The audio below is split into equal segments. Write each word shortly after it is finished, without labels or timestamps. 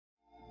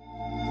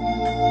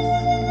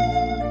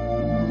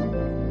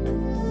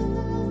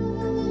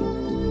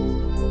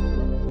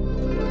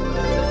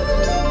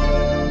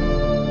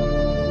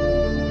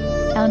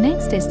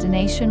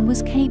destination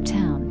was Cape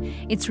Town.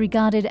 It's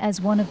regarded as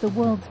one of the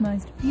world's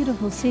most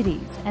beautiful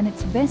cities, and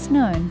it's best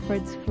known for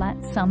its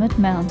flat summit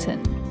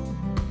mountain.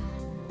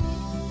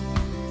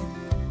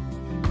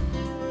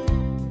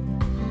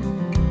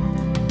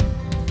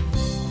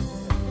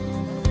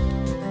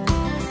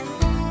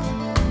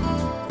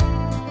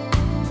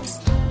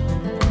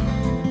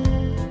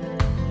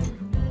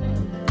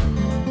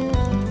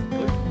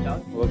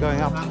 We're going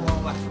up.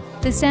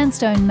 The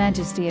sandstone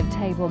majesty of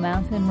Table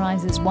Mountain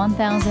rises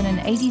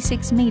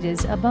 1,086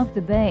 metres above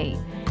the bay.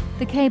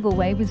 The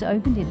cableway was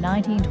opened in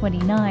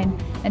 1929,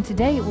 and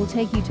today it will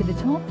take you to the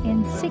top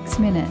in 6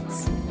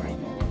 minutes.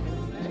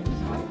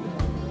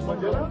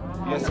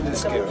 Yes, it is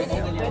scary.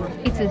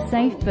 It's a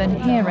safe but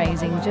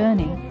hair-raising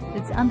journey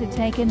that's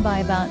undertaken by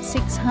about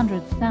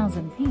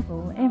 600,000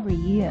 people every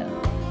year.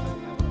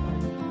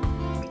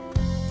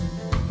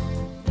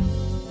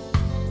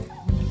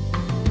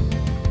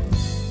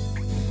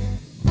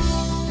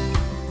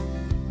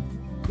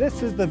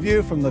 This is the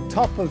view from the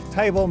top of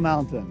Table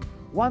Mountain,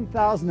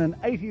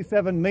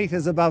 1,087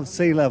 metres above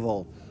sea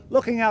level,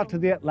 looking out to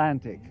the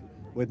Atlantic,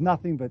 with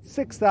nothing but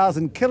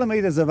 6,000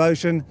 kilometres of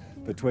ocean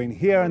between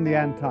here and the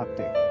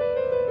Antarctic.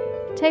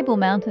 Table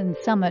Mountain's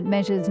summit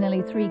measures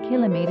nearly 3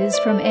 kilometres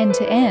from end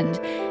to end,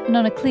 and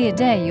on a clear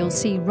day you'll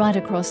see right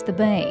across the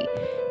bay.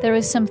 There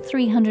are some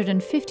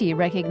 350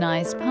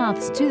 recognised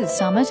paths to the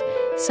summit,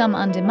 some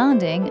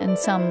undemanding and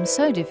some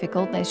so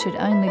difficult they should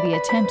only be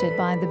attempted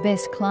by the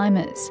best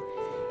climbers.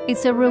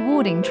 It's a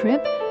rewarding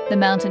trip. The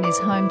mountain is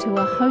home to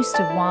a host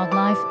of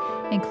wildlife,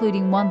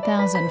 including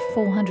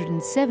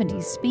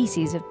 1,470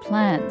 species of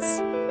plants.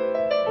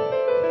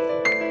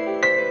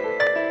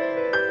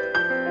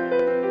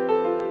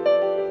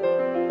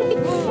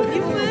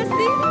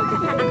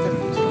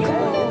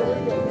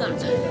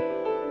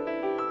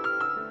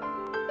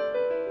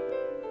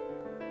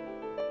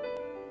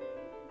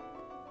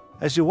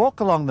 As you walk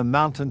along the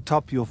mountain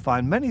top, you'll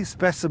find many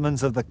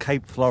specimens of the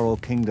Cape Floral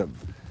Kingdom,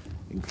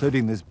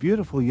 including this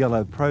beautiful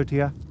yellow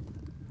protea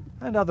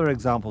and other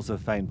examples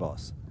of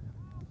fynbos.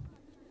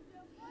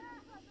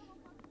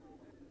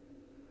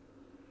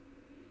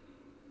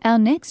 Our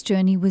next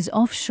journey was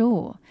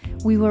offshore.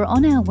 We were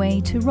on our way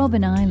to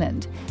Robben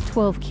Island,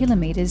 12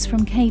 kilometres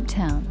from Cape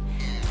Town.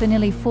 For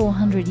nearly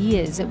 400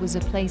 years it was a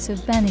place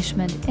of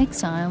banishment,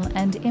 exile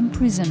and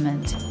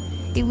imprisonment.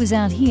 It was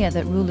out here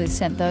that rulers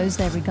sent those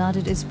they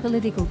regarded as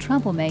political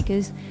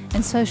troublemakers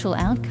and social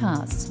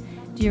outcasts.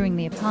 During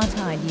the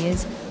apartheid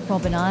years,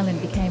 Robben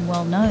Island became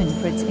well known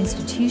for its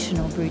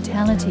institutional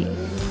brutality.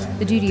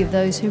 The duty of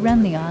those who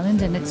ran the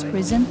island and its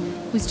prison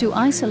was to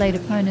isolate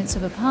opponents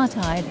of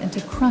apartheid and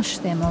to crush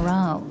their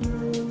morale.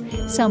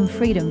 Some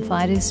freedom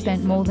fighters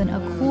spent more than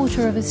a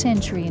quarter of a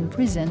century in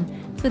prison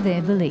for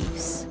their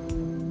beliefs.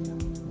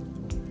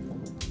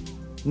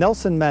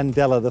 Nelson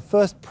Mandela, the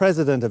first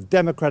president of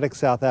democratic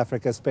South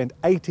Africa, spent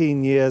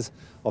 18 years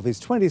of his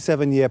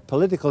 27-year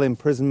political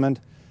imprisonment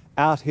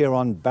out here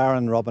on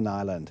barren Robben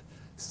Island,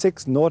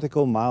 6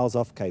 nautical miles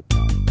off Cape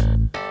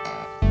Town.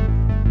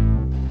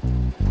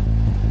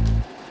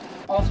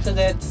 After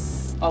that,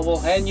 I will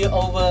hand you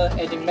over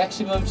at the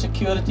maximum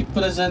security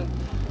prison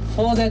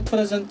for that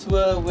prison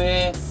tour,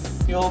 where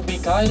you'll be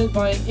guided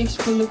by an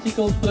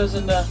ex-political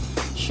prisoner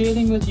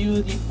sharing with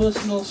you the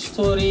personal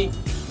story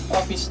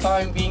of his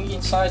time being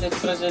inside that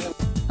prison.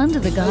 Under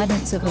the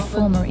guidance of a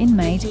former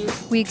inmate,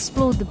 we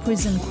explored the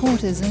prison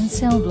quarters and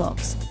cell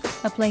blocks,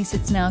 a place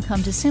that's now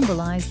come to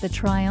symbolise the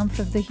triumph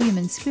of the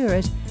human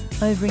spirit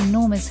over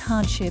enormous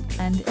hardship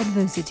and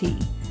adversity.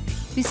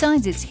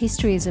 Besides its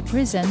history as a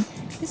prison,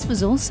 this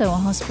was also a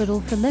hospital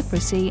for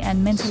leprosy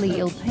and mentally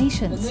ill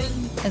patients,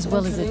 as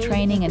well as a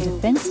training and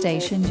defence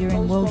station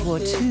during World War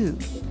II.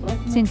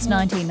 Since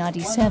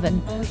 1997,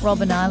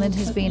 Robben Island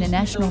has been a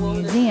national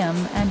museum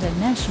and a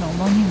national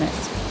monument.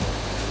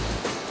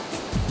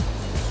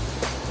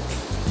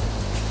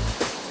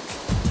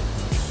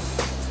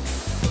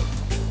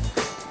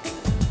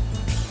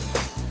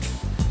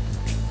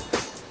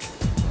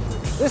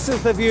 This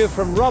is the view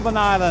from Robben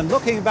Island,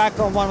 looking back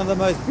on one of the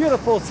most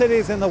beautiful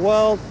cities in the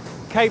world,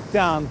 Cape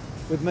Town,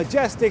 with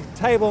majestic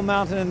Table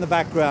Mountain in the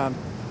background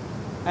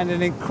and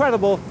an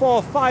incredible 4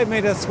 or 5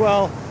 metre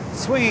swell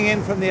swinging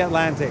in from the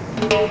Atlantic.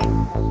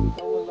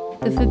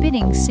 The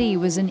forbidding sea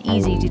was an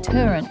easy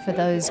deterrent for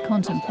those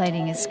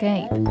contemplating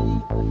escape.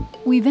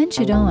 We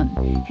ventured on,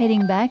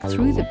 heading back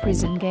through the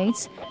prison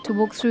gates to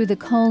walk through the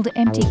cold,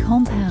 empty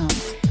compound,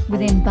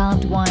 within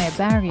barbed wire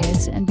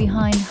barriers and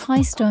behind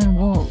high stone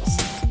walls.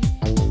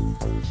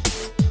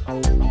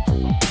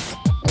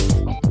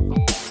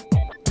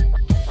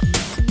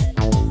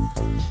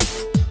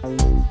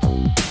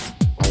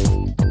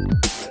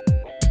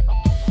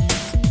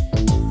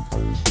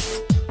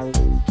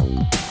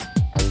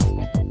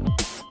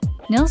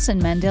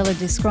 Nelson Mandela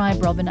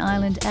described Robben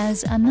Island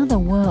as another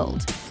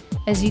world.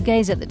 As you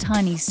gaze at the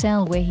tiny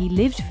cell where he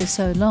lived for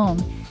so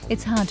long,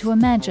 it's hard to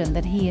imagine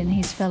that he and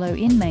his fellow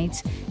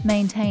inmates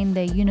maintained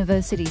their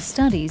university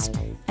studies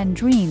and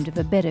dreamed of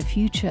a better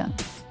future.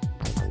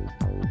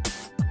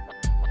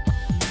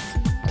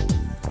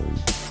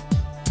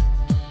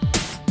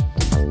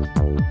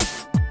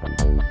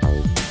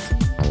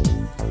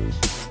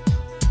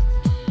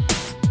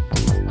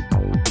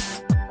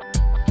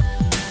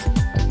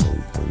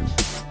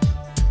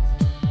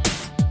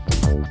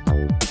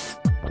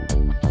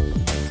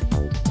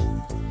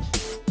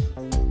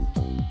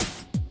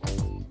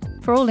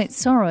 all its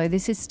sorrow,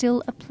 this is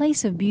still a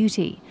place of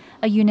beauty,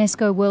 a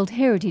UNESCO World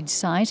Heritage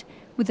Site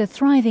with a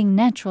thriving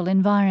natural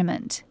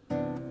environment.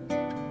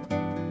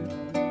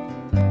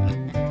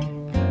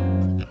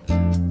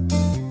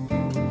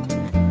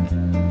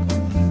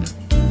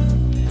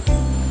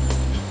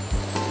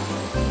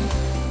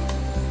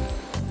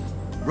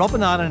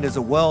 Robben Island is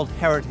a World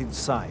Heritage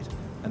Site,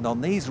 and on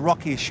these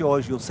rocky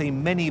shores you'll see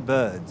many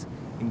birds,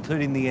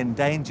 including the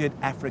endangered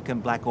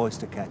African black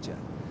oyster catcher.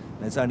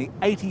 There's only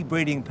 80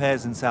 breeding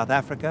pairs in South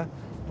Africa,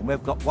 and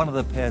we've got one of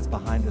the pairs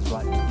behind us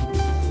right now.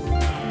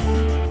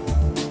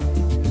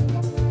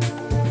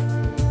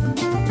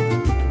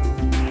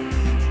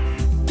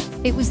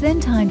 It was then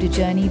time to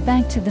journey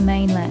back to the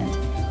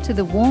mainland, to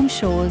the warm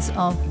shores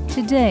of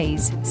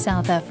today's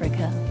South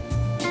Africa.